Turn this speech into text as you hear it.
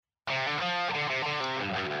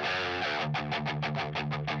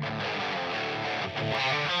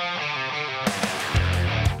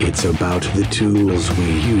It's about the tools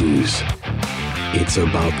we use. It's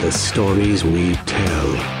about the stories we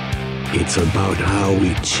tell. It's about how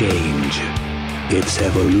we change. It's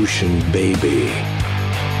evolution, baby.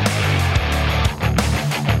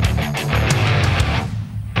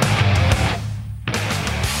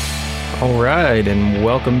 All right, and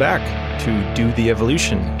welcome back to Do the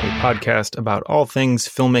Evolution, a podcast about all things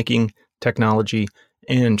filmmaking, technology,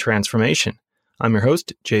 and transformation. I'm your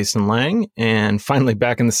host, Jason Lang, and finally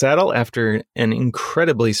back in the saddle after an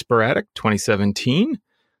incredibly sporadic 2017.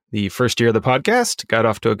 The first year of the podcast got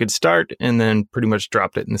off to a good start and then pretty much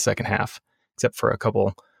dropped it in the second half, except for a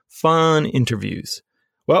couple fun interviews.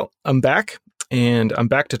 Well, I'm back, and I'm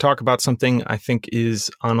back to talk about something I think is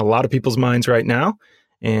on a lot of people's minds right now.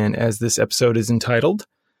 And as this episode is entitled,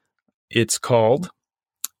 it's called,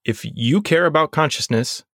 If You Care About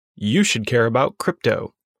Consciousness, You Should Care About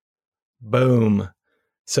Crypto. Boom.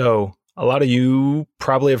 So a lot of you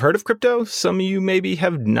probably have heard of crypto. Some of you maybe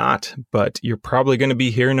have not, but you're probably going to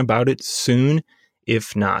be hearing about it soon,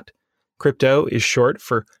 if not. Crypto is short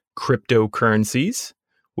for cryptocurrencies,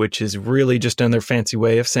 which is really just another fancy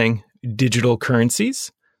way of saying digital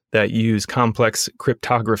currencies that use complex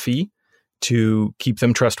cryptography to keep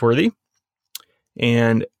them trustworthy.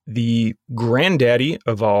 And the granddaddy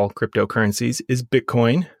of all cryptocurrencies is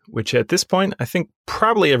Bitcoin, which at this point, I think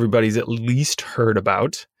probably everybody's at least heard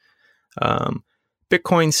about.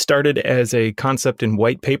 Bitcoin started as a concept in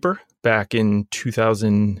white paper back in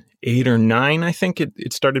 2008 or 9. I think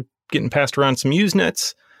it started getting passed around some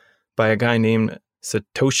Usenets by a guy named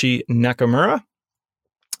Satoshi Nakamura.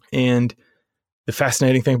 And the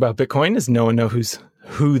fascinating thing about Bitcoin is no one knows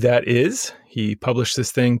who that is. He published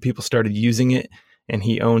this thing, people started using it, and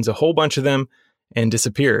he owns a whole bunch of them and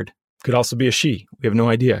disappeared. Could also be a she. We have no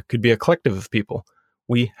idea. Could be a collective of people.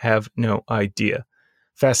 We have no idea.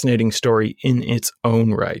 Fascinating story in its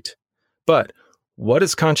own right. But what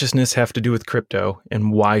does consciousness have to do with crypto,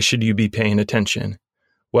 and why should you be paying attention?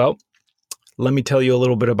 Well, let me tell you a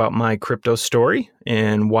little bit about my crypto story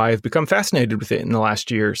and why I've become fascinated with it in the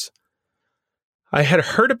last years. I had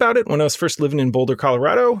heard about it when I was first living in Boulder,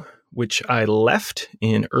 Colorado, which I left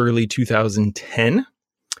in early 2010.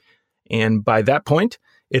 And by that point,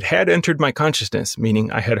 it had entered my consciousness,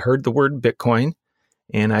 meaning I had heard the word Bitcoin,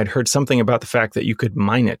 and I'd heard something about the fact that you could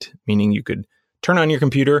mine it, meaning you could turn on your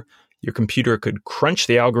computer could crunch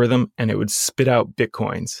the algorithm, and it would spit out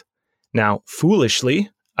Bitcoins. Now, foolishly,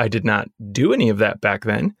 I did not do any of that back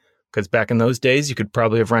then, because back in those days, you could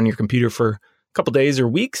probably have run your computer for a couple days or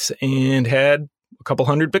weeks and had a couple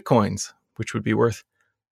hundred Bitcoins, which would be worth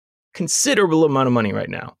considerable amount of money right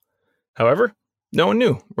now. However, no one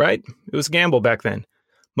knew, right? It was a gamble back then.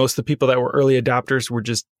 Most of the people that were early adopters were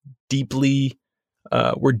just deep believers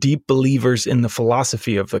in the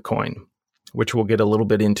philosophy of the coin, which we'll get a little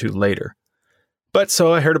bit into later. But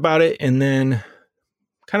so I heard about it and then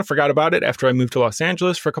kind of forgot about it after I moved to Los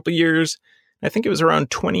Angeles for a couple of years. I think it was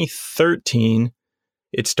around 2013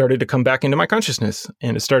 it started to come back into my consciousness.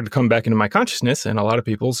 And it started to come back into my consciousness and a lot of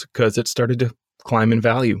people's because it started to climb in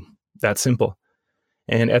value. That simple.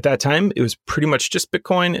 And at that time, it was pretty much just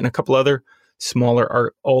Bitcoin and a couple other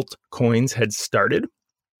smaller altcoins had started.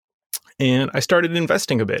 And I started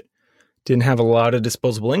investing a bit. Didn't have a lot of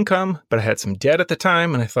disposable income, but I had some debt at the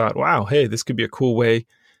time. And I thought, wow, hey, this could be a cool way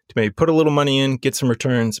to maybe put a little money in, get some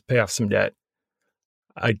returns, pay off some debt.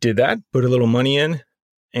 I did that, put a little money in,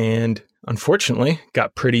 and unfortunately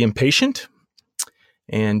got pretty impatient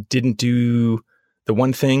and didn't do the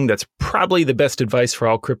one thing that's probably the best advice for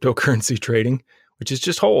all cryptocurrency trading, which is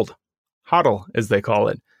just hodl, as they call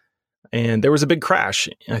it. And there was a big crash.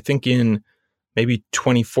 I think in maybe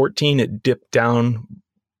 2014, it dipped down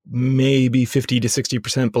maybe 50 to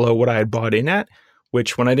 60% below what I had bought in at,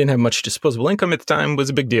 which when I didn't have much disposable income at the time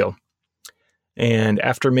was a big deal. And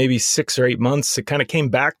after maybe 6 or 8 months, it kind of came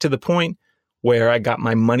back to the point where I got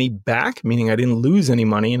my money back, meaning I didn't lose any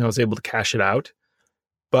money and I was able to cash it out.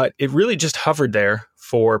 But it really just hovered there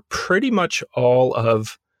for pretty much all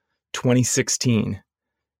of 2016.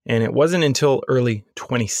 And it wasn't until early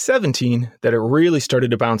 2017 that it really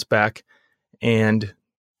started to bounce back and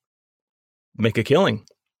make a killing.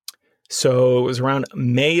 So it was around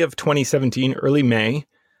May of 2017, early May,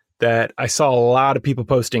 that I saw a lot of people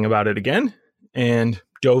posting about it again and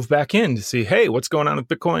dove back in to see, hey, what's going on with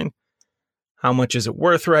Bitcoin? How much is it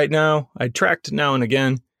worth right now? I tracked now and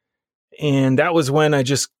again. And that was when I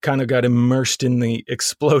just kind of got immersed in the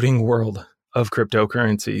exploding world of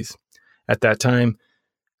cryptocurrencies. At that time,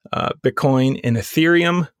 Bitcoin and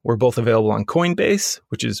Ethereum were both available on Coinbase,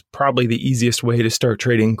 which is probably the easiest way to start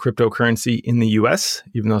trading cryptocurrency in the US,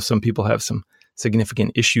 even though some people have some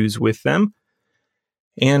significant issues with them.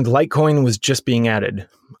 And Litecoin was just being added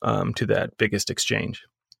to that biggest exchange.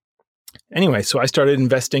 Anyway, so I started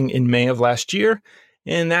investing in May of last year,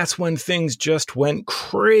 and that's when things just went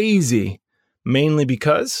crazy, mainly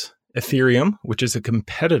because Ethereum, which is a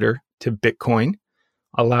competitor to Bitcoin,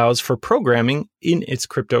 allows for programming in its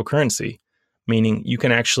cryptocurrency, meaning you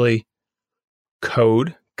can actually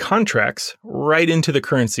code contracts right into the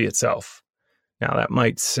currency itself. Now, that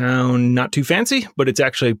might sound not too fancy, but it's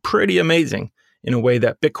actually pretty amazing in a way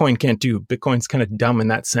that Bitcoin can't do. Bitcoin's kind of dumb in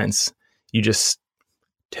that sense. You just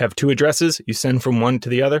have two addresses, you send from one to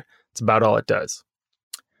the other. It's about all it does.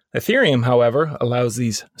 Ethereum, however, allows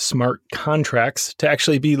these smart contracts to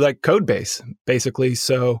actually be like code base, basically.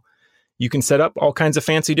 So you can set up all kinds of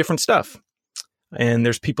fancy different stuff. And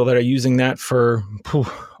there's people that are using that for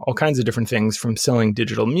all kinds of different things, from selling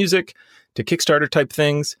digital music to Kickstarter type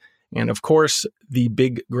things. And of course, the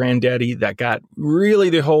big granddaddy that got really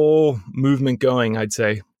the whole movement going, I'd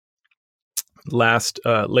say,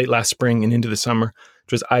 late last spring and into the summer,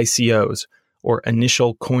 which was ICOs, or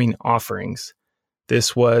initial coin offerings.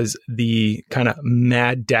 This was the kind of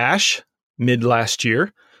mad dash mid last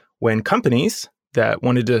year when companies that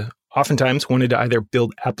oftentimes wanted to either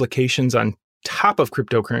build applications on top of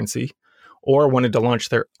cryptocurrency or wanted to launch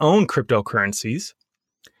their own cryptocurrencies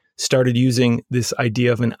started using this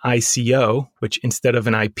idea of an ICO, which instead of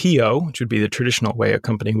an IPO, which would be the traditional way a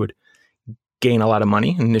company would gain a lot of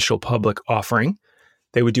money, an initial public offering,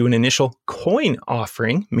 they would do an initial coin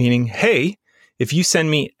offering, meaning, hey, if you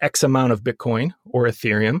send me X amount of Bitcoin or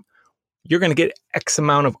Ethereum, you're going to get X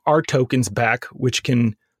amount of our tokens back, which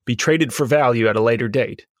can be traded for value at a later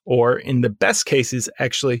date. Or in the best cases,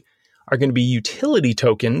 actually are going to be utility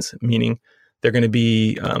tokens, meaning they're going to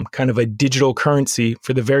be kind of a digital currency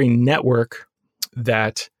for the very network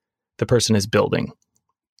that the person is building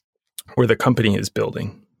or the company is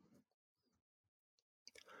building.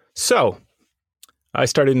 So I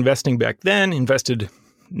started investing back then, invested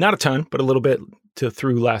not a ton, but a little bit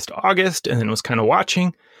through last August, and then was kind of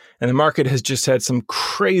watching. And the market has just had some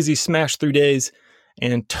crazy smash through days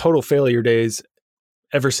and total failure days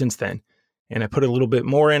ever since then. And I put a little bit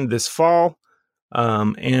more in this fall.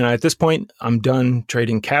 And at this point, I'm done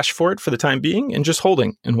trading cash for it for the time being and just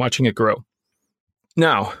holding and watching it grow.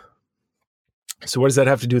 Now, so what does that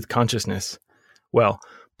have to do with consciousness? Well,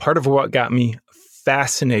 part of what got me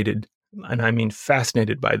fascinated, and I mean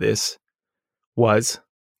fascinated by this, was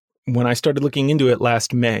when I started looking into it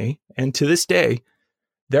last May. And to this day,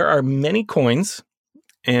 there are many coins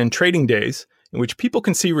and trading days in which people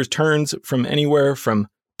can see returns from anywhere from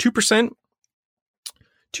 2%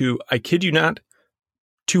 to, I kid you not,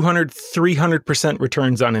 200, 300%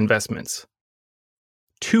 returns on investments.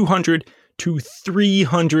 200 to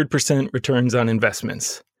 300% returns on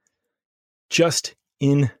investments. Just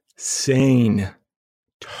insane.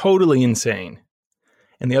 Totally insane.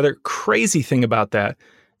 And the other crazy thing about that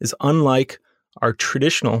is, unlike our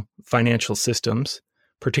traditional financial systems,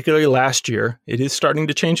 particularly last year, it is starting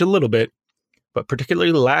to change a little bit, but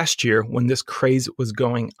particularly last year when this craze was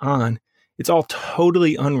going on, it's all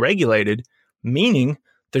totally unregulated, meaning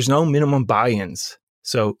there's no minimum buy-ins.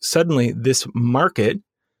 So suddenly this market,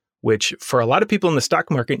 which for a lot of people in the stock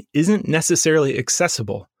market isn't necessarily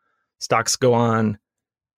accessible. Stocks go on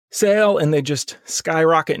sale and they just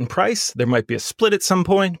skyrocket in price. There might be a split at some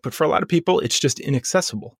point, but for a lot of people, it's just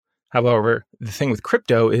inaccessible. However, the thing with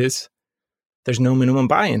crypto is there's no minimum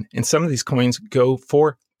buy-in. And some of these coins go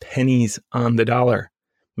for pennies on the dollar,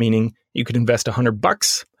 meaning you could invest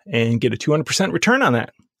 $100 and get a 200% return on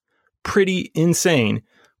that. Pretty insane.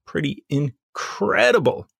 Pretty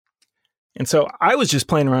incredible. And so I was just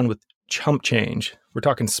playing around with chump change. We're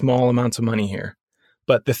talking small amounts of money here.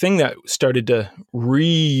 But the thing that started to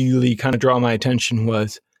really kind of draw my attention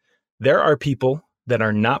was there are people that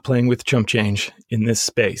are not playing with chump change in this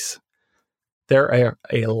space. There are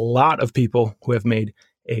a lot of people who have made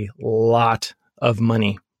a lot of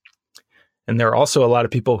money. And there are also a lot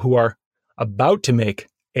of people who are about to make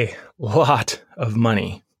a lot of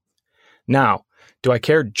money. Now, do I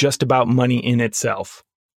care just about money in itself?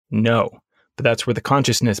 No, but that's where the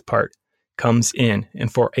consciousness part comes in,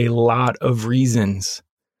 and for a lot of reasons.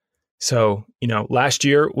 So, last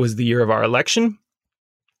year was the year of our election,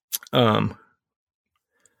 or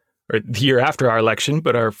the year after our election,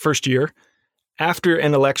 but our first year after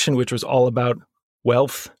an election, which was all about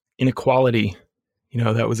wealth inequality.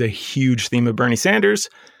 That was a huge theme of Bernie Sanders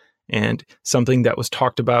and something that was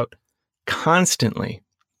talked about constantly.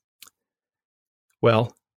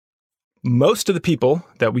 Well, most of the people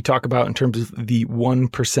that we talk about in terms of the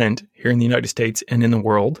 1% here in the United States and in the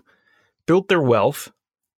world built their wealth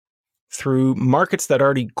through markets that are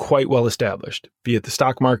already quite well established, be it the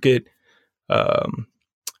stock market,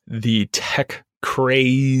 the tech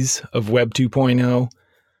craze of Web 2.0,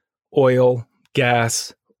 oil,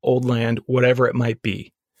 gas, old land, whatever it might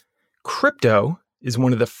be. Crypto is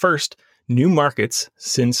one of the first new markets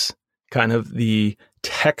since kind of the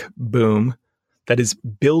tech boom that is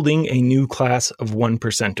building a new class of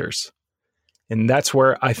 1%ers. And that's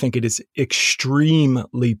where I think it is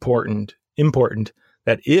extremely important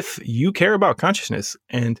that if you care about consciousness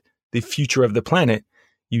and the future of the planet,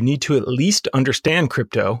 you need to at least understand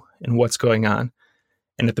crypto and what's going on.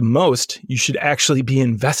 And at the most, you should actually be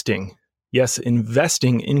investing. Yes,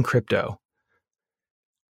 investing in crypto.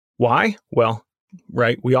 Why? Well,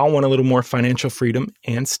 right, we all want a little more financial freedom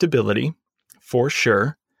and stability, for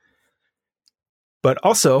sure. But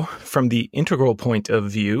also from the integral point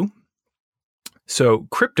of view, so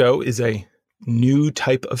crypto is a new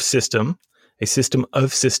type of system, a system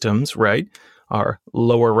of systems, right? Our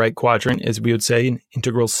lower right quadrant, as we would say in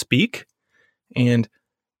integral speak. And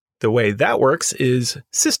the way that works is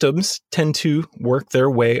systems tend to work their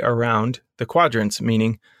way around the quadrants,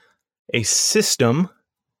 meaning a system,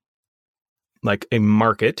 like a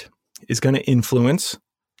market, is going to influence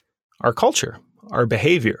our culture, our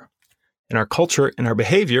behavior. And our culture and our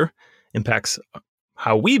behavior impacts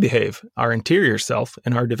how we behave, our interior self,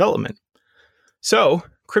 and our development. So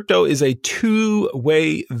crypto is a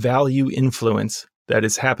two-way value influence that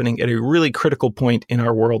is happening at a really critical point in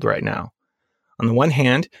our world right now. On the one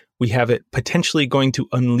hand, we have it potentially going to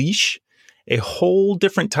unleash a whole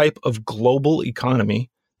different type of global economy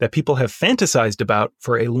that people have fantasized about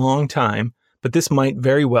for a long time, but this might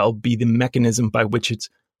very well be the mechanism by which it's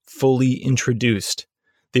fully introduced.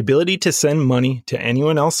 The ability to send money to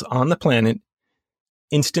anyone else on the planet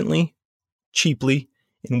instantly, cheaply,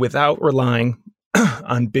 and without relying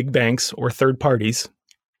on big banks or third parties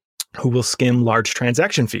who will skim large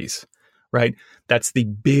transaction fees, right? That's the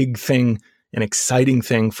big thing, an exciting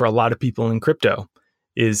thing for a lot of people in crypto,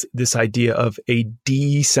 is this idea of a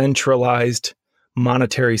decentralized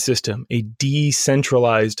monetary system, a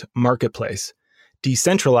decentralized marketplace.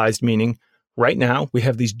 Decentralized meaning right now we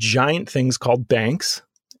have these giant things called banks,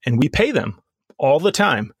 and we pay them all the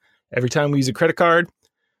time. Every time we use a credit card,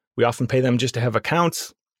 we often pay them just to have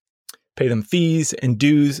accounts, pay them fees and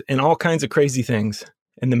dues and all kinds of crazy things.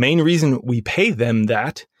 And the main reason we pay them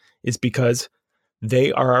that is because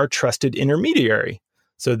they are our trusted intermediary.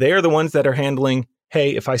 So they are the ones that are handling,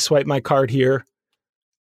 hey, if I swipe my card here,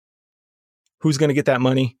 who's going to get that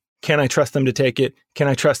money? Can I trust them to take it? Can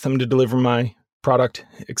I trust them to deliver my product,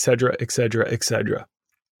 et cetera, et cetera, et cetera.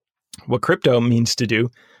 What crypto means to do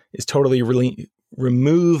is totally really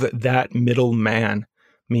remove that middleman,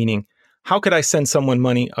 meaning how could I send someone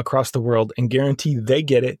money across the world and guarantee they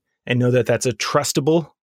get it and know that that's a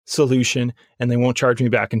trustable solution and they won't charge me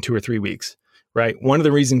back in 2 or 3 weeks, right? One of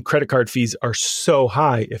the reasons credit card fees are so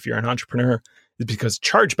high if you're an entrepreneur is because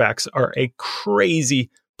chargebacks are a crazy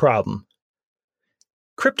problem.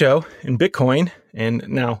 Crypto and Bitcoin, and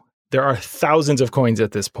now there are thousands of coins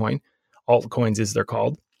at this point, altcoins as they're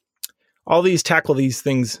called. All these tackle these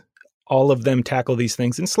things, all of them tackle these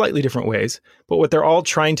things in slightly different ways, but what they're all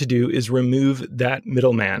trying to do is remove that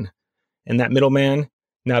middleman. And that middleman,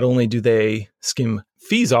 not only do they skim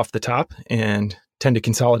fees off the top and tend to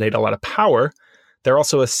consolidate a lot of power, they're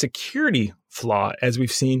also a security flaw, as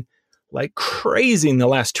we've seen like crazy in the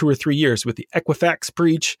last 2 or 3 years with the Equifax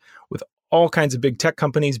breach, with all kinds of big tech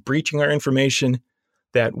companies breaching our information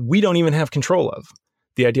that we don't even have control of.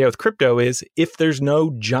 The idea with crypto is if there's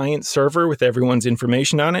no giant server with everyone's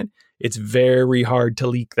information on it, it's very hard to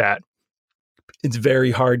leak that. It's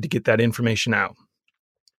very hard to get that information out.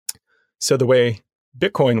 So the way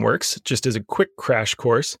Bitcoin works, just as a quick crash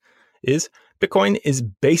course, is Bitcoin is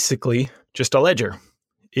basically just a ledger.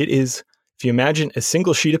 It is, if you imagine a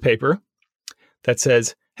single sheet of paper that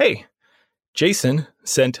says, hey, Jason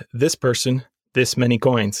sent this person this many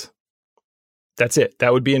coins. That's it.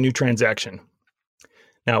 That would be a new transaction.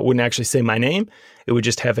 Now, it wouldn't actually say my name. It would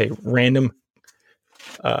just have a randomly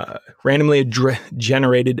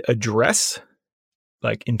generated address,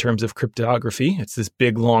 like in terms of cryptography. It's this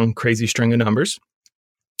big, long, crazy string of numbers.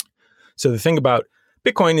 So the thing about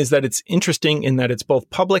Bitcoin is that it's interesting in that it's both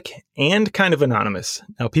public and kind of anonymous.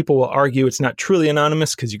 Now, people will argue it's not truly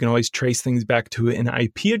anonymous because you can always trace things back to an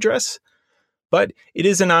IP address, but it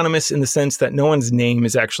is anonymous in the sense that no one's name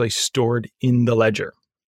is actually stored in the ledger.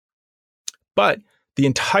 But the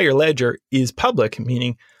entire ledger is public,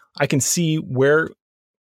 meaning I can see where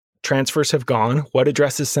transfers have gone, what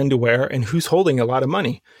addresses send to where, and who's holding a lot of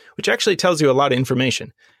money, which actually tells you a lot of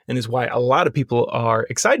information and is why a lot of people are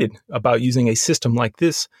excited about using a system like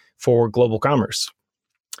this for global commerce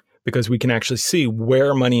because we can actually see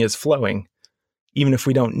where money is flowing, even if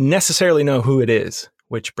we don't necessarily know who it is,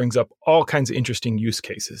 which brings up all kinds of interesting use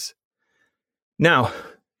cases. Now,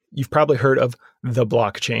 you've probably heard of the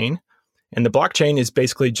blockchain, and the blockchain is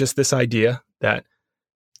basically just this idea that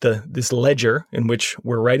this ledger in which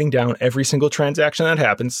we're writing down every single transaction that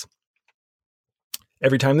happens.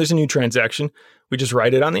 Every time there's a new transaction, we just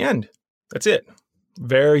write it on the end. That's it.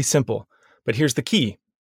 Very simple. But here's the key.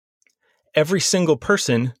 Every single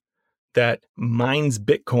person that mines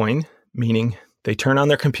Bitcoin, meaning they turn on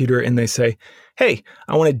their computer and they say, hey,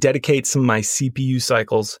 I want to dedicate some of my CPU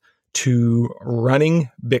cycles to running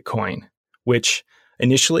Bitcoin, which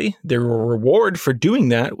initially their reward for doing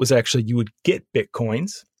that was actually you would get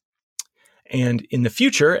Bitcoins. And in the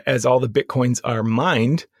future, as all the Bitcoins are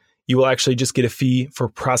mined, you will actually just get a fee for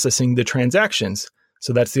processing the transactions.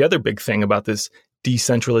 So that's the other big thing about this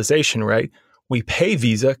decentralization, right? We pay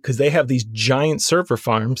Visa because they have these giant server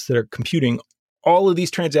farms that are computing all of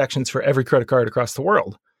these transactions for every credit card across the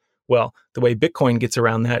world. Well, the way Bitcoin gets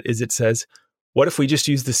around that is it says, what if we just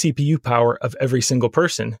use the CPU power of every single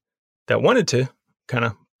person that wanted to kind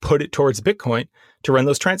of put it towards Bitcoin to run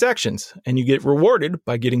those transactions? And you get rewarded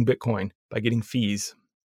by getting Bitcoin, by getting fees.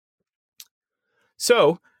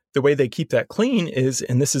 So the way they keep that clean is,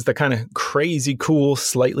 and this is the kind of crazy, cool,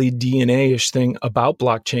 slightly DNA-ish thing about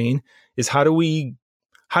blockchain, is how do we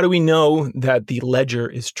know that the ledger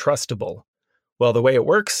is trustable? Well, the way it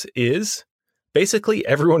works is basically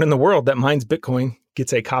everyone in the world that mines Bitcoin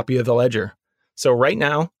gets a copy of the ledger. So right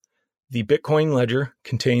now, the Bitcoin ledger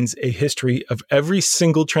contains a history of every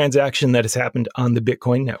single transaction that has happened on the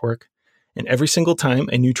Bitcoin network. And every single time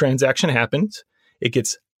a new transaction happens, it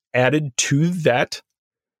gets added to that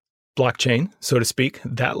blockchain, so to speak,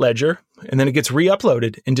 that ledger, and then it gets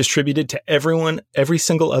re-uploaded and distributed to everyone, every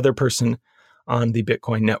single other person on the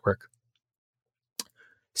Bitcoin network.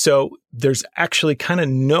 So there's actually kind of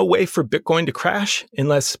no way for Bitcoin to crash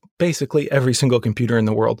unless basically every single computer in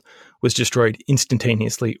the world was destroyed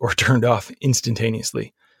instantaneously or turned off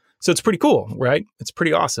instantaneously. So it's pretty cool, right? It's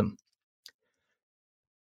pretty awesome.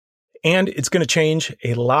 And it's going to change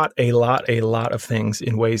a lot of things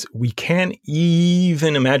in ways we can't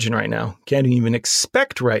even imagine right now, can't even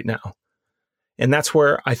expect right now. And that's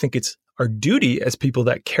where I think it's our duty as people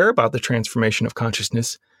that care about the transformation of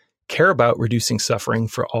consciousness, care about reducing suffering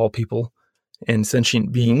for all people and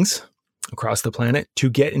sentient beings across the planet to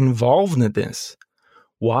get involved in this.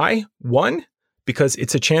 Why? One, because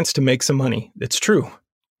it's a chance to make some money. That's true.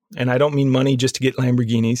 And I don't mean money just to get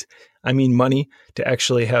Lamborghinis. I mean money to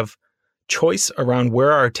actually have choice around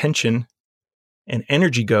where our attention and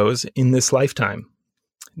energy goes in this lifetime.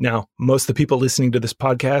 Now, most of the people listening to this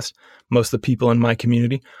podcast, most of the people in my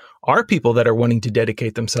community are people that are wanting to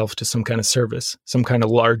dedicate themselves to some kind of service, some kind of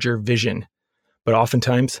larger vision, but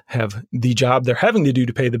oftentimes have the job they're having to do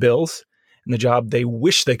to pay the bills and the job they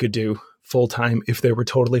wish they could do full-time if they were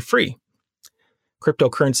totally free.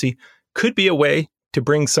 Cryptocurrency could be a way to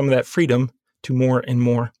bring some of that freedom to more and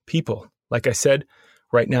more people. Like I said,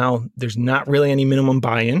 right now, there's not really any minimum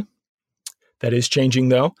buy-in. That is changing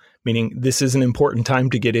though, meaning this is an important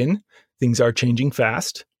time to get in. Things are changing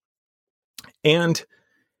fast. And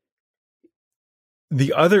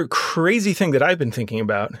the other crazy thing that I've been thinking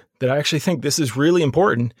about that I actually think this is really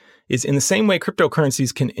important is in the same way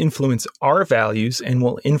cryptocurrencies can influence our values and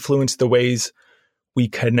will influence the ways we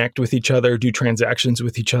connect with each other, do transactions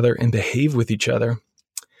with each other, and behave with each other.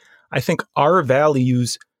 I think our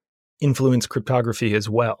values influence cryptography as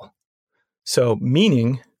well. So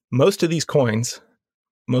meaning most of these coins,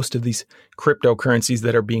 most of these cryptocurrencies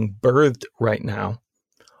that are being birthed right now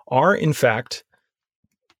are in fact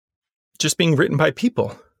just being written by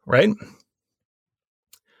people, right?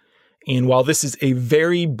 And while this is a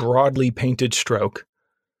very broadly painted stroke,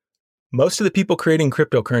 most of the people creating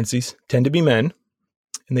cryptocurrencies tend to be men,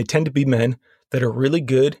 and they tend to be men that are really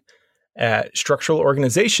good at structural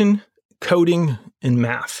organization, coding, and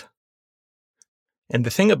math. And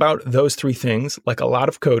the thing about those three things, like a lot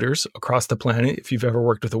of coders across the planet, if you've ever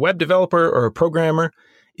worked with a web developer or a programmer,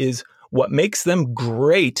 is what makes them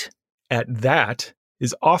great at that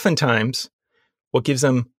is oftentimes what gives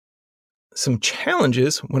them some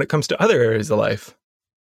challenges when it comes to other areas of life.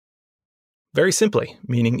 Very simply,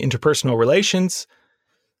 meaning interpersonal relations,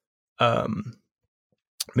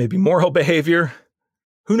 maybe moral behavior,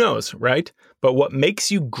 who knows, right? But what makes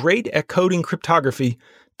you great at coding cryptography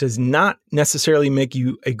does not necessarily make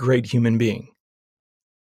you a great human being.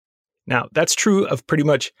 Now, that's true of pretty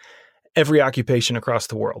much every occupation across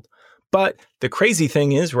the world. But the crazy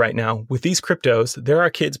thing is right now, with these cryptos, there are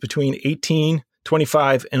kids between 18,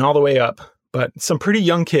 25, and all the way up, but some pretty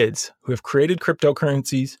young kids who have created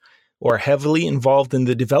cryptocurrencies or are heavily involved in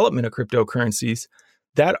the development of cryptocurrencies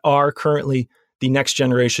that are currently the next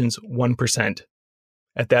generation's 1%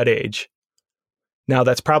 at that age. Now,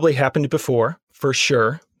 that's probably happened before, for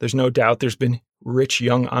sure. There's no doubt there's been rich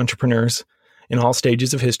young entrepreneurs in all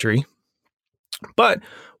stages of history. But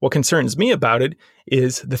what concerns me about it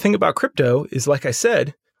is the thing about crypto is, like I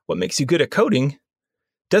said, what makes you good at coding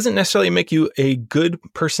doesn't necessarily make you a good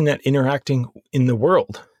person at interacting in the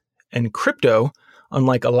world. And crypto,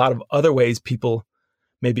 unlike a lot of other ways people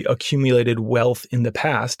maybe accumulated wealth in the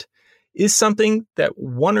past, is something that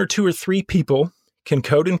 1 or 2 or 3 people can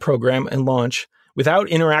code and program and launch without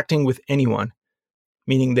interacting with anyone,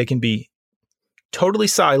 meaning they can be totally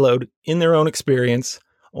siloed in their own experience,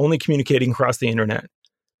 only communicating across the internet.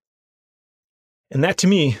 And that to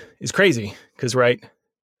me is crazy because, right,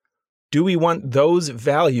 do we want those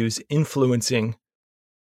values influencing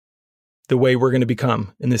the way we're going to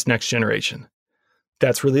become in this next generation?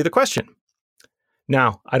 That's really the question.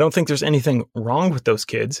 Now, I don't think there's anything wrong with those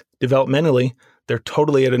kids. Developmentally, they're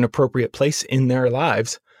totally at an appropriate place in their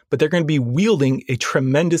lives, but they're going to be wielding a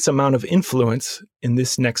tremendous amount of influence in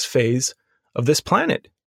this next phase of this planet.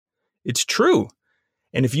 It's true.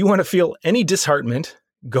 And if you want to feel any disheartenment,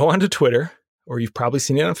 go onto Twitter, or you've probably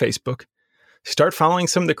seen it on Facebook, start following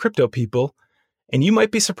some of the crypto people, and you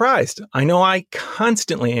might be surprised. I know I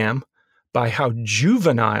constantly am by how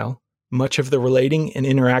juvenile much of the relating and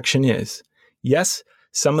interaction is. Yes,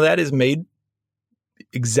 some of that is made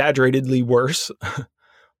exaggeratedly worse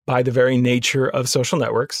by the very nature of social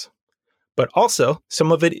networks, but also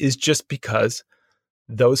some of it is just because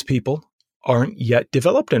those people aren't yet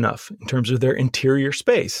developed enough in terms of their interior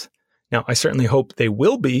space. Now, I certainly hope they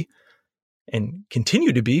will be and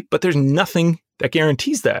continue to be, but there's nothing that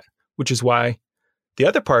guarantees that, which is why the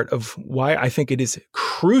other part of why I think it is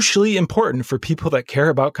crucially important for people that care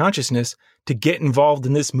about consciousness to get involved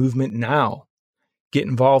in this movement now. Get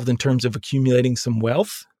involved in terms of accumulating some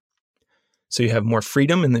wealth so you have more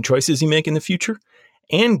freedom in the choices you make in the future,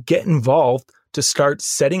 and get involved to start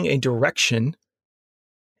setting a direction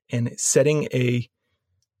and setting a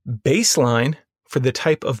baseline for the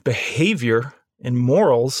type of behavior and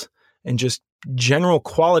morals and just general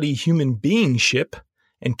quality human beingship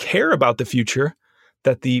and care about the future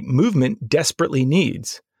that the movement desperately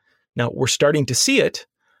needs. Now, we're starting to see it,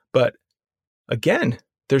 but again,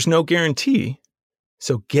 there's no guarantee.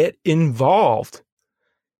 So get involved.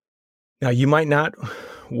 Now, you might not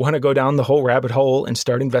want to go down the whole rabbit hole and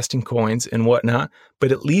start investing coins and whatnot,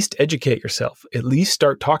 but at least educate yourself. At least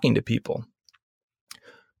start talking to people.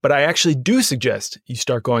 But I actually do suggest you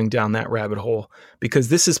start going down that rabbit hole because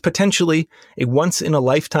this is potentially a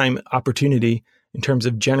once-in-a-lifetime opportunity in terms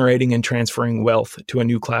of generating and transferring wealth to a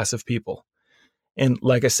new class of people. And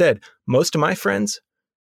like I said, most of my friends,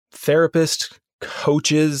 therapists,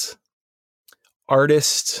 coaches,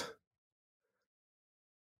 artists,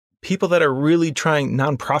 people that are really trying,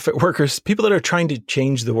 nonprofit workers, people that are trying to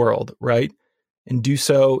change the world, right? And do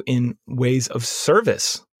so in ways of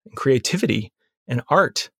service, and creativity, and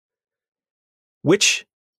art, which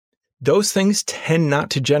those things tend not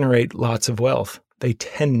to generate lots of wealth. They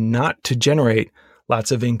tend not to generate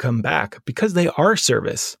lots of income back because they are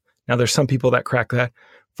service. Now, there's some people that crack that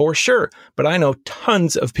for sure, but I know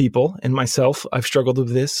tons of people, and myself, I've struggled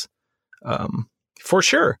with this for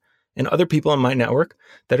sure, and other people in my network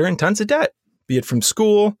that are in tons of debt, be it from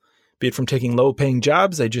school, be it from taking low-paying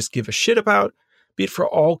jobs they just give a shit about, be it for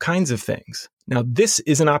all kinds of things. Now, this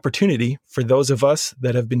is an opportunity for those of us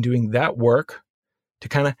that have been doing that work to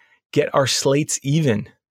kind of get our slates even.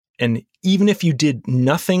 And even if you did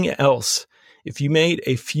nothing else, if you made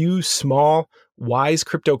a few small, wise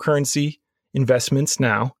cryptocurrency investments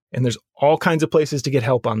now, and there's all kinds of places to get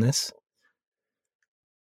help on this,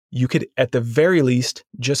 you could, at the very least,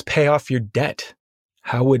 just pay off your debt.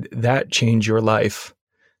 How would that change your life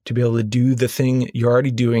to be able to do the thing you're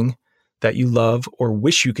already doing that you love or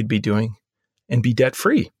wish you could be doing and be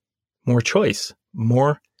debt-free? More choice,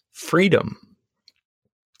 more freedom.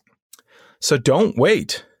 So don't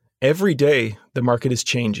wait. Every day, the market is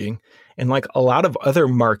changing. And like a lot of other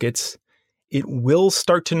markets, it will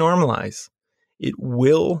start to normalize. It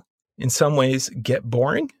will, in some ways, get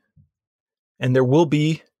boring. And there will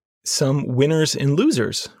be some winners and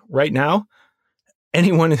losers. Right now,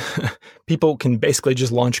 people can basically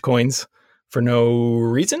just launch coins for no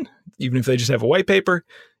reason, even if they just have a white paper,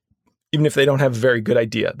 even if they don't have a very good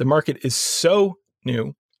idea. The market is so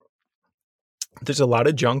new. There's a lot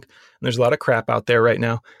of junk and there's a lot of crap out there right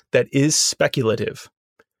now that is speculative.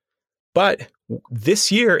 But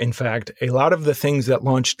this year, in fact, a lot of the things that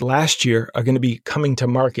launched last year are going to be coming to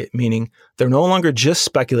market, meaning they're no longer just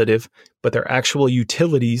speculative, but they're actual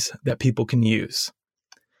utilities that people can use.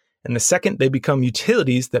 And the second they become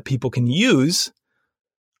utilities that people can use,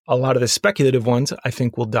 a lot of the speculative ones, I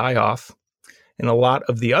think, will die off. And a lot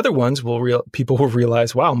of the other ones people will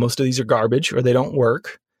realize, wow, most of these are garbage or they don't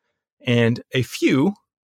work. And a few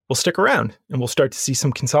will stick around and we'll start to see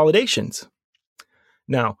some consolidations.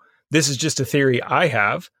 Now, this is just a theory I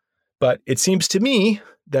have, but it seems to me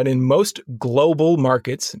that in most global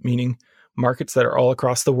markets, meaning markets that are all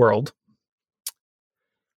across the world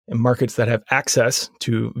and markets that have access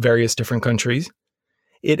to various different countries,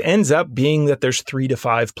 it ends up being that there's 3 to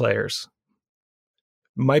 5 players.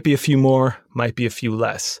 Might be a few more, might be a few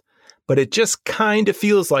less, but it just kind of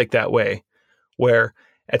feels like that way, where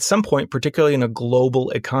at some point, particularly in a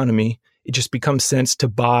global economy, it just becomes sense to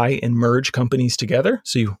buy and merge companies together.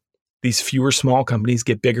 So these fewer small companies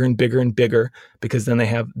get bigger and bigger and bigger because then they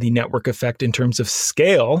have the network effect in terms of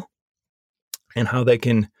scale and how they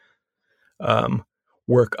can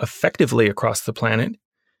work effectively across the planet.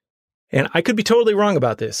 And I could be totally wrong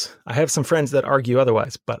about this. I have some friends that argue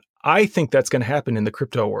otherwise, but I think that's going to happen in the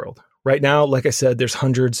crypto world. Right now, like I said, there's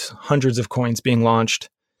hundreds of coins being launched,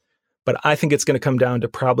 but I think it's going to come down to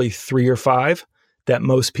probably 3 or 5 that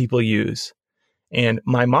most people use. And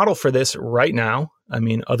my model for this right now, I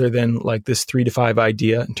mean, other than like this 3 to 5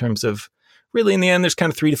 idea in terms of really in the end, there's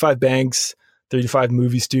kind of 3 to 5 banks, 3 to 5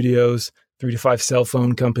 movie studios, 3 to 5 cell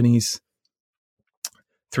phone companies,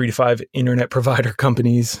 3 to 5 internet provider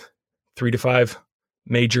companies, 3 to 5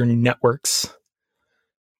 major networks,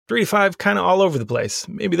 3 to 5 kind of all over the place.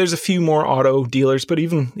 Maybe there's a few more auto dealers, but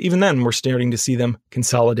even then we're starting to see them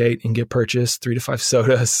consolidate and get purchased, 3 to 5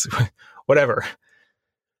 sodas, whatever.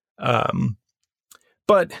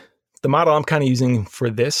 But the model I'm kind of using for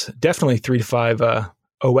this, definitely 3 to 5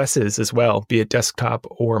 OSs as well, be it desktop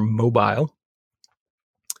or mobile,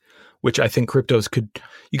 which I think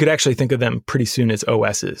you could actually think of them pretty soon as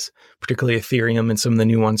OSs, particularly Ethereum and some of the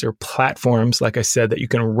new ones are platforms, like I said, that you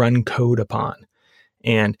can run code upon.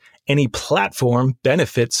 And any platform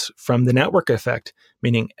benefits from the network effect,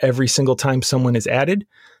 meaning every single time someone is added,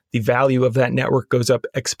 the value of that network goes up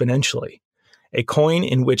exponentially. A coin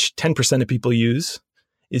in which 10% of people use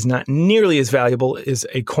is not nearly as valuable as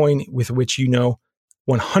a coin with which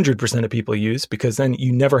 100% of people use, because then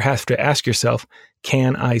you never have to ask yourself,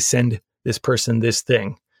 can I send this person this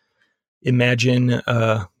thing? Imagine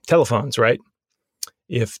telephones, right?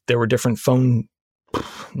 If there were different phone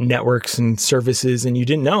networks and services and you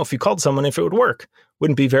didn't know if you called someone if it would work,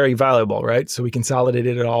 wouldn't be very valuable, right? So we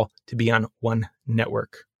consolidated it all to be on one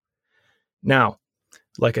network. Now,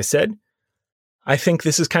 like I said, I think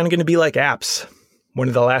this is kind of going to be like apps. One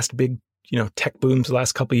of the last big, tech booms the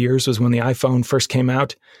last couple of years was when the iPhone first came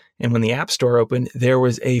out. And when the App Store opened, there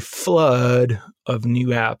was a flood of new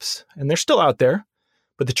apps. And they're still out there.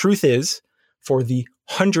 But the truth is, for the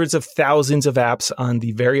hundreds of thousands of apps on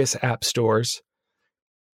the various app stores,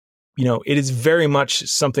 it is very much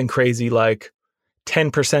something crazy like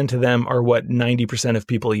 10% of them are what 90% of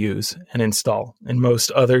people use and install. And most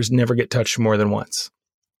others never get touched more than once.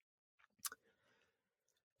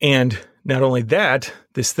 And not only that,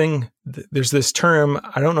 there's this term,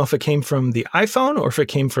 I don't know if it came from the iPhone or if it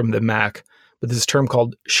came from the Mac, but this term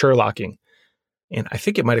called Sherlocking. And I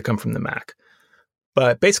think it might have come from the Mac.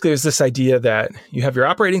 But basically, there's this idea that you have your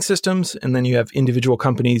operating systems and then you have individual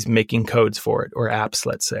companies making codes for it, or apps,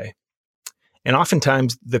 let's say. And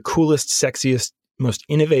oftentimes, the coolest, sexiest, most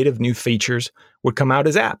innovative new features would come out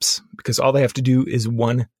as apps because all they have to do is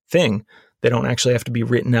one thing. They don't actually have to be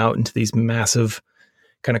written out into these massive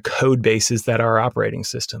kind of code bases that are operating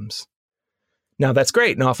systems. Now, that's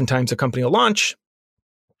great. And oftentimes a company will launch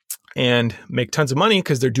and make tons of money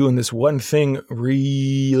because they're doing this one thing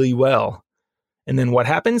really well. And then what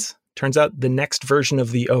happens? Turns out the next version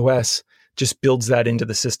of the OS just builds that into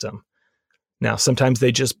the system. Now, sometimes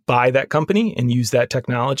they just buy that company and use that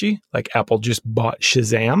technology, like Apple just bought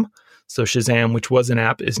Shazam. So Shazam, which was an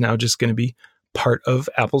app, is now just going to be part of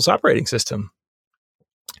Apple's operating system.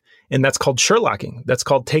 And that's called Sherlocking. That's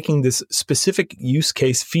called taking this specific use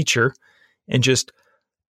case feature and just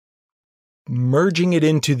merging it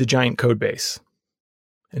into the giant code base.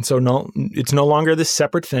 And so it's no longer this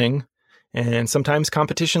separate thing. And sometimes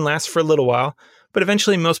competition lasts for a little while, but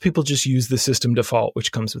eventually most people just use the system default,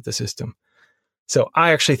 which comes with the system. So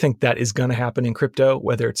I actually think that is going to happen in crypto,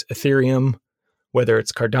 whether it's Ethereum, whether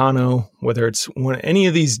it's Cardano, whether it's any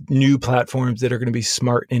of these new platforms that are going to be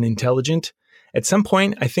smart and intelligent. At some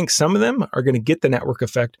point, I think some of them are going to get the network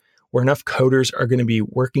effect where enough coders are going to be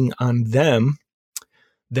working on them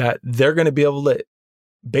that they're going to be able to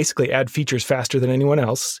basically add features faster than anyone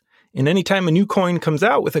else. And anytime a new coin comes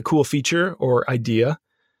out with a cool feature or idea,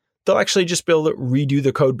 they'll actually just be able to redo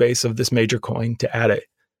the code base of this major coin to add it,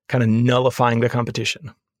 kind of nullifying the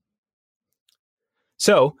competition.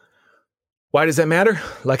 So why does that matter?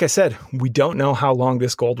 Like I said, we don't know how long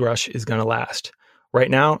this gold rush is going to last. Right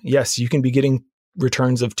now, yes, you can be getting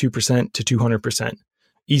returns of 2% to 200%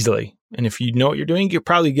 easily. And if you know what you're doing, you'll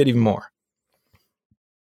probably get even more.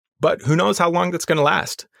 But who knows how long that's going to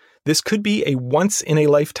last? This could be a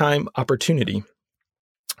once-in-a-lifetime opportunity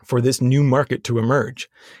for this new market to emerge.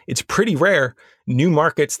 It's pretty rare new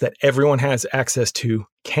markets that everyone has access to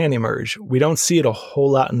can emerge. We don't see it a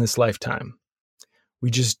whole lot in this lifetime.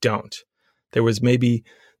 We just don't. There was maybe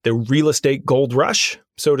the real estate gold rush,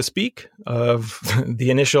 so to speak, of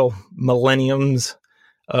the initial millenniums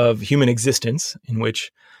of human existence, in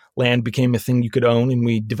which land became a thing you could own and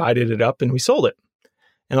we divided it up and we sold it.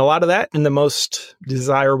 And a lot of that in the most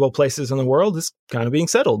desirable places in the world is kind of being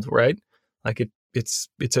settled, right? Like it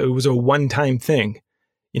was a one-time thing.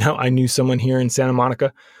 You know, I knew someone here in Santa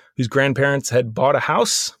Monica whose grandparents had bought a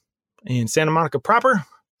house in Santa Monica proper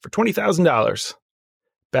for $20,000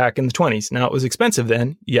 back in the 20s. Now, it was expensive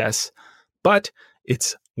then, yes, but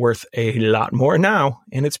it's worth a lot more now.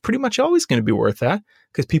 And it's pretty much always going to be worth that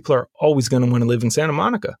because people are always going to want to live in Santa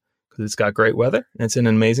Monica because it's got great weather and it's in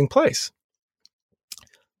an amazing place.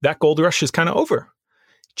 That gold rush is kind of over.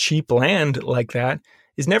 Cheap land like that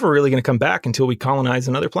is never really going to come back until we colonize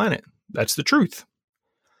another planet. That's the truth.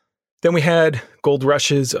 Then we had gold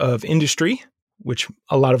rushes of industry, which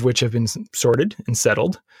a lot of which have been sorted and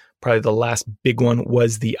settled. Probably the last big one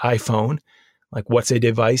was the iPhone. Like, what's a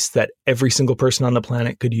device that every single person on the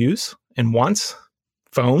planet could use and wants?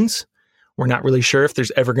 Phones. We're not really sure if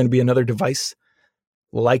there's ever going to be another device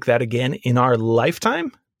like that again in our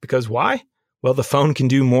lifetime. Because why? Well, the phone can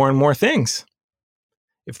do more and more things.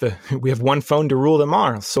 We have one phone to rule them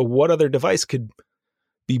all. So what other device could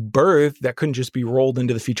be birthed that couldn't just be rolled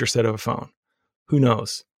into the feature set of a phone? Who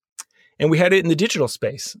knows? And we had it in the digital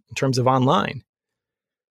space in terms of online,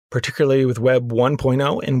 particularly with Web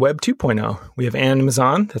 1.0 and Web 2.0. We have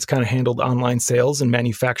Amazon that's kind of handled online sales and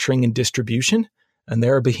manufacturing and distribution, and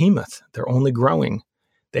they're a behemoth. They're only growing.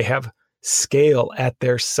 They have scale at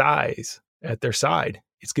their size, at their side.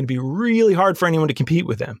 It's going to be really hard for anyone to compete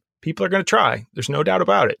with them. People are going to try. There's no doubt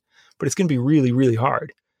about it. But it's going to be really, really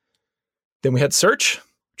hard. Then we had search,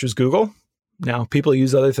 which was Google. Now, people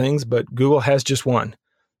use other things, but Google has just won.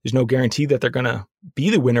 There's no guarantee that they're going to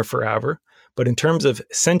be the winner forever. But in terms of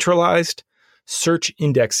centralized search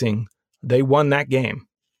indexing, they won that game,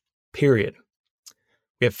 period.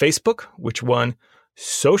 We have Facebook, which won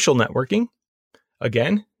social networking.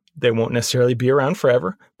 Again, they won't necessarily be around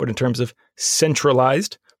forever, but in terms of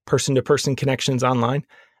centralized person-to-person connections online,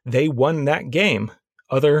 they won that game.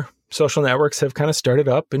 Other social networks have kind of started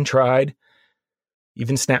up and tried.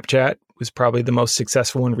 Even Snapchat was probably the most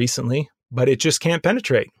successful one recently, but it just can't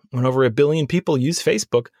penetrate. When over 1 billion people use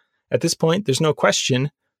Facebook, at this point, there's no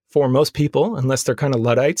question for most people, unless they're kind of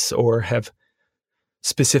Luddites or have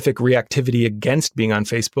specific reactivity against being on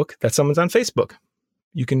Facebook, that someone's on Facebook.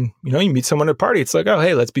 You can, you meet someone at a party. It's like, oh,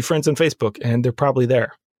 hey, let's be friends on Facebook. And they're probably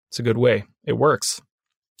there. It's a good way. It works.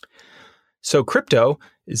 So crypto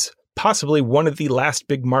is possibly one of the last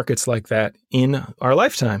big markets like that in our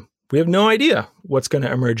lifetime. We have no idea what's going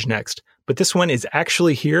to emerge next. But this one is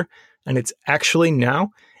actually here, and it's actually now.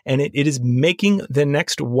 And it is making the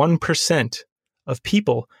next 1% of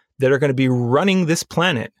people that are going to be running this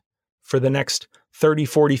planet for the next 30,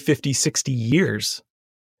 40, 50, 60 years.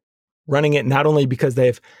 Running it not only because they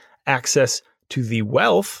have access to the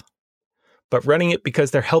wealth, but running it because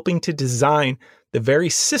they're helping to design the very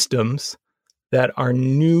systems that our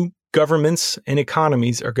new governments and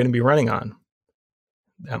economies are going to be running on.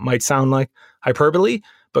 That might sound like hyperbole,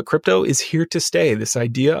 but crypto is here to stay. This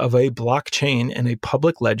idea of a blockchain and a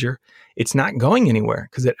public ledger, it's not going anywhere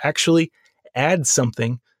because it actually adds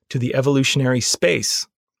something to the evolutionary space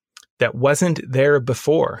that wasn't there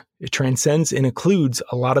before. It transcends and includes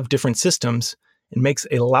a lot of different systems and makes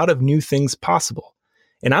a lot of new things possible.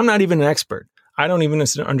 And I'm not even an expert. I don't even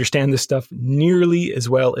understand this stuff nearly as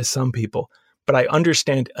well as some people, but I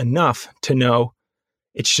understand enough to know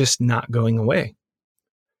it's just not going away.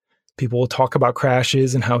 People will talk about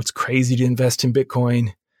crashes and how it's crazy to invest in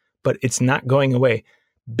Bitcoin, but it's not going away.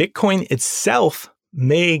 Bitcoin itself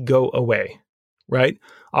may go away, right?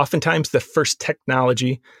 Oftentimes the first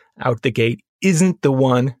technology out the gate isn't the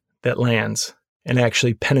one that lands and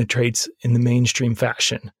actually penetrates in the mainstream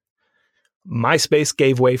fashion. MySpace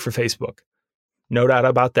gave way for Facebook. No doubt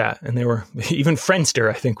about that. And they were, even Friendster,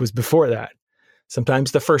 I think, was before that.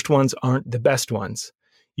 Sometimes the first ones aren't the best ones.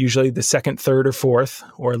 Usually the second, third, or fourth,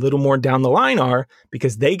 or a little more down the line are,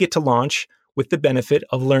 because they get to launch with the benefit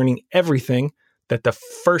of learning everything that the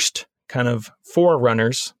first kind of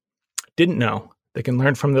forerunners didn't know. They can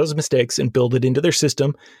learn from those mistakes and build it into their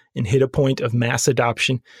system and hit a point of mass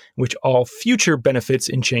adoption, in which all future benefits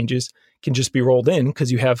and changes can just be rolled in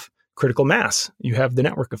because you have critical mass. You have the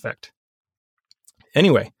network effect.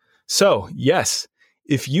 Anyway, so yes,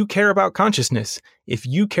 if you care about consciousness, if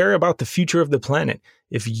you care about the future of the planet,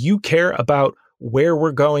 if you care about where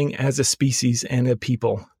we're going as a species and a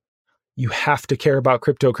people, you have to care about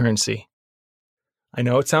cryptocurrency. I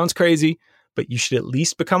know it sounds crazy, but you should at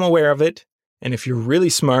least become aware of it. And if you're really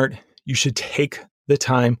smart, you should take the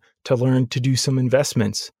time to learn to do some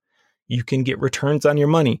investments. You can get returns on your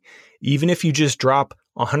money. Even if you just drop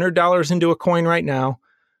 $100 into a coin right now,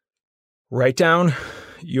 write down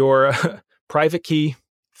your private key,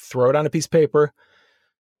 throw it on a piece of paper,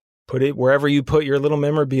 put it wherever you put your little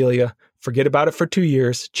memorabilia, forget about it for 2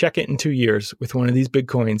 years, check it in 2 years with one of these big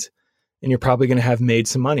coins, and you're probably going to have made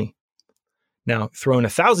some money. Now, throw in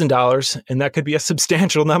 $1,000, and that could be a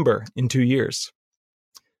substantial number in 2 years.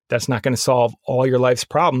 That's not going to solve all your life's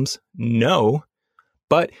problems, no,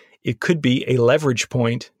 but it could be a leverage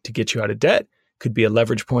point to get you out of debt, could be a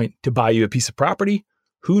leverage point to buy you a piece of property,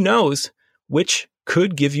 who knows, which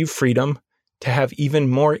could give you freedom to have even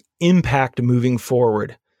more impact moving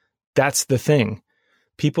forward. That's the thing.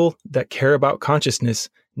 People that care about consciousness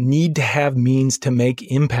need to have means to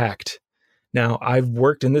make impact. Now, I've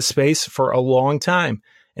worked in this space for a long time,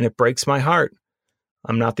 and it breaks my heart.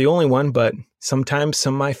 I'm not the only one, but sometimes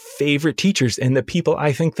some of my favorite teachers and the people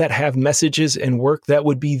I think that have messages and work that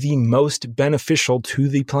would be the most beneficial to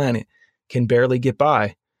the planet can barely get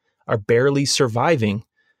by, are barely surviving,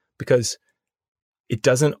 because it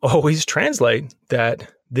doesn't always translate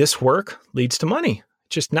that this work leads to money.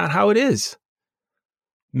 It's just not how it is.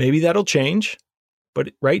 Maybe that'll change,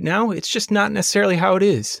 but right now it's just not necessarily how it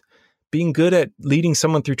is. Being good at leading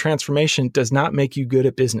someone through transformation does not make you good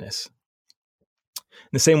at business.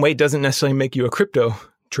 In the same way, it doesn't necessarily make you a crypto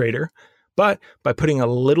trader, but by putting a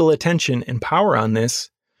little attention and power on this,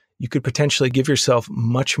 you could potentially give yourself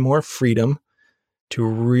much more freedom to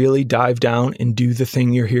really dive down and do the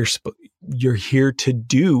thing you're here to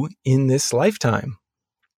do in this lifetime.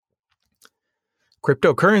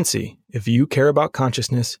 Cryptocurrency, if you care about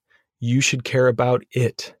consciousness, you should care about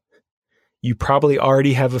it. You probably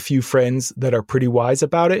already have a few friends that are pretty wise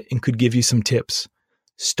about it and could give you some tips.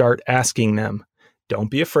 Start asking them. Don't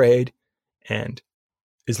be afraid. And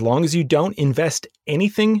as long as you don't invest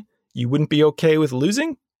anything you wouldn't be okay with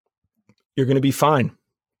losing, you're going to be fine.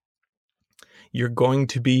 You're going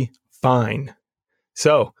to be fine.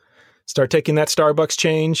 So start taking that Starbucks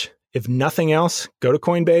change. If nothing else, go to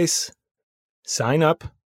Coinbase, sign up,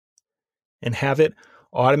 and have it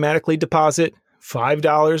automatically deposit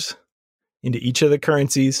 $5 into each of the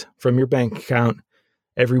currencies from your bank account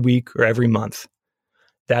every week or every month.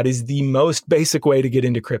 That is the most basic way to get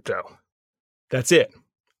into crypto. That's it.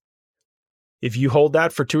 If you hold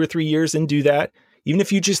that for 2 or 3 years and do that, even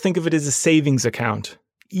if you just think of it as a savings account,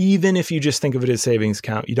 you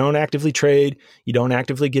don't actively trade, you don't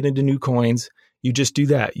actively get into new coins, you just do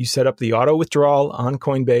that. You set up the auto withdrawal on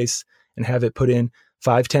Coinbase and have it put in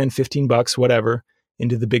 $5, $10, $15, whatever,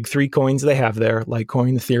 into the big 3 coins they have there,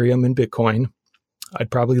 Litecoin, Ethereum, and Bitcoin. I'd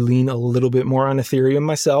probably lean a little bit more on Ethereum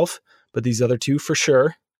myself, but these other 2 for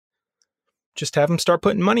sure. Just have them start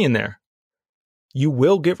putting money in there. You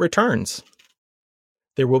will get returns.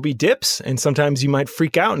 There will be dips, and sometimes you might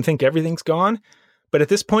freak out and think everything's gone. But at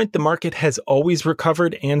this point, the market has always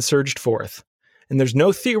recovered and surged forth. And there's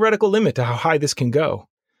no theoretical limit to how high this can go.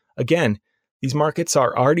 Again, these markets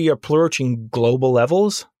are already approaching global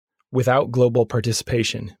levels without global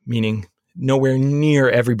participation, meaning nowhere near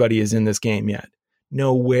everybody is in this game yet.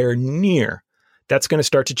 Nowhere near. That's going to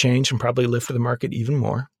start to change and probably lift the market even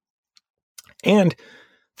more. And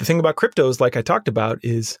the thing about cryptos, like I talked about,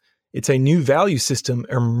 is it's a new value system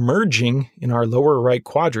emerging in our lower right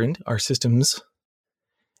quadrant, our systems.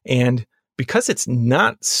 And because it's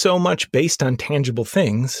not so much based on tangible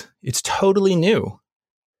things, it's totally new.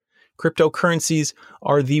 Cryptocurrencies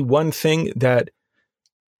are the one thing that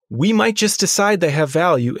we might just decide they have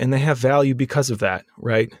value, and they have value because of that,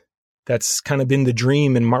 right? That's kind of been the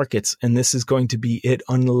dream in markets, and this is going to be it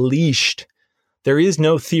unleashed. There is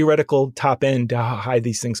no theoretical top end to how high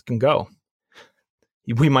these things can go.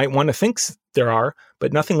 We might want to think there are,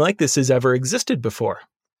 but nothing like this has ever existed before.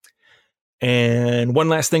 And one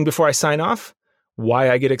last thing before I sign off. why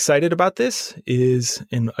I get excited about this is,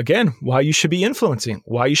 and again, why you should be influencing,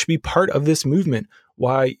 why you should be part of this movement,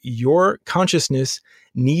 why your consciousness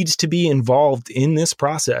needs to be involved in this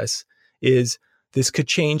process is this could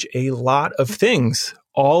change a lot of things.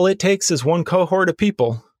 All it takes is one cohort of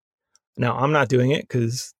people. Now, I'm not doing it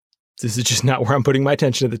because this is just not where I'm putting my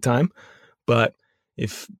attention at the time. But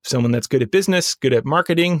if someone that's good at business, good at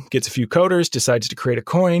marketing, gets a few coders, decides to create a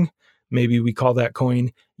coin, maybe we call that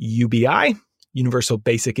coin UBI, Universal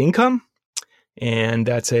Basic Income. And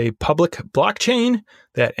that's a public blockchain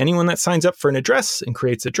that anyone that signs up for an address and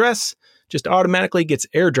creates address just automatically gets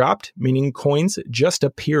airdropped, meaning coins just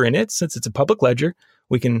appear in it. Since it's a public ledger,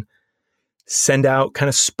 we can send out kind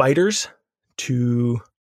of spiders to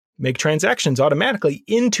make transactions automatically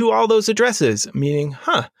into all those addresses, meaning,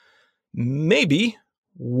 maybe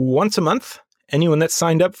once a month, anyone that's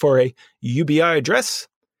signed up for a UBI address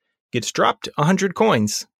gets dropped 100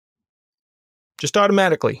 coins. Just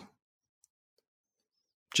automatically.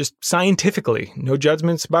 Just scientifically. No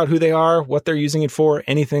judgments about who they are, what they're using it for,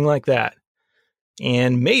 anything like that.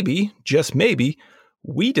 And maybe, just maybe,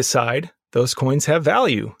 we decide those coins have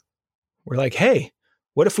value. We're like, hey,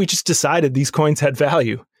 what if we just decided these coins had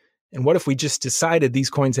value? And what if we just decided these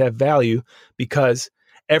coins have value because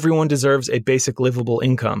everyone deserves a basic livable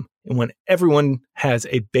income? And when everyone has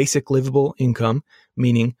a basic livable income,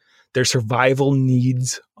 meaning their survival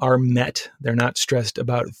needs are met, they're not stressed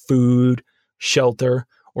about food, shelter,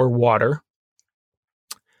 or water,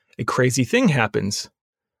 a crazy thing happens.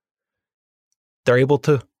 They're able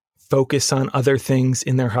to focus on other things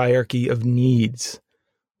in their hierarchy of needs,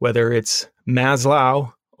 whether it's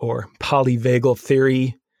Maslow or polyvagal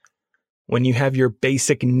theory. When you have your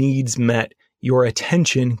basic needs met, your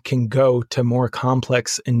attention can go to more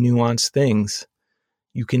complex and nuanced things.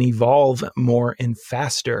 You can evolve more and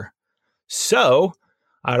faster. So,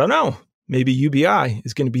 I don't know, maybe UBI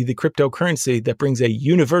is going to be the cryptocurrency that brings a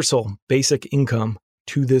universal basic income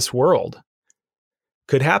to this world.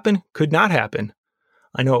 Could happen, could not happen.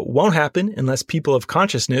 I know it won't happen unless people of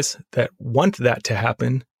consciousness that want that to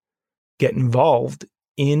happen get involved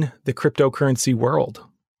in the cryptocurrency world.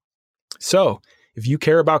 So, if you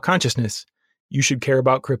care about consciousness, you should care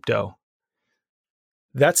about crypto.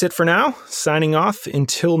 That's it for now. Signing off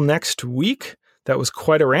until next week. That was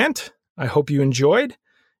quite a rant. I hope you enjoyed,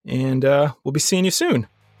 and we'll be seeing you soon.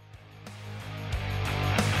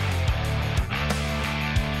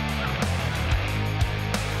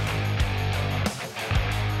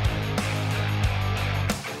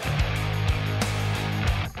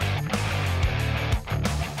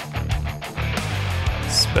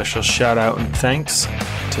 Special shout out and thanks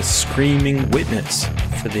to Screaming Witness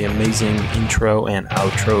for the amazing intro and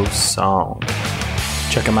outro song.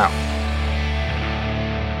 Check them out.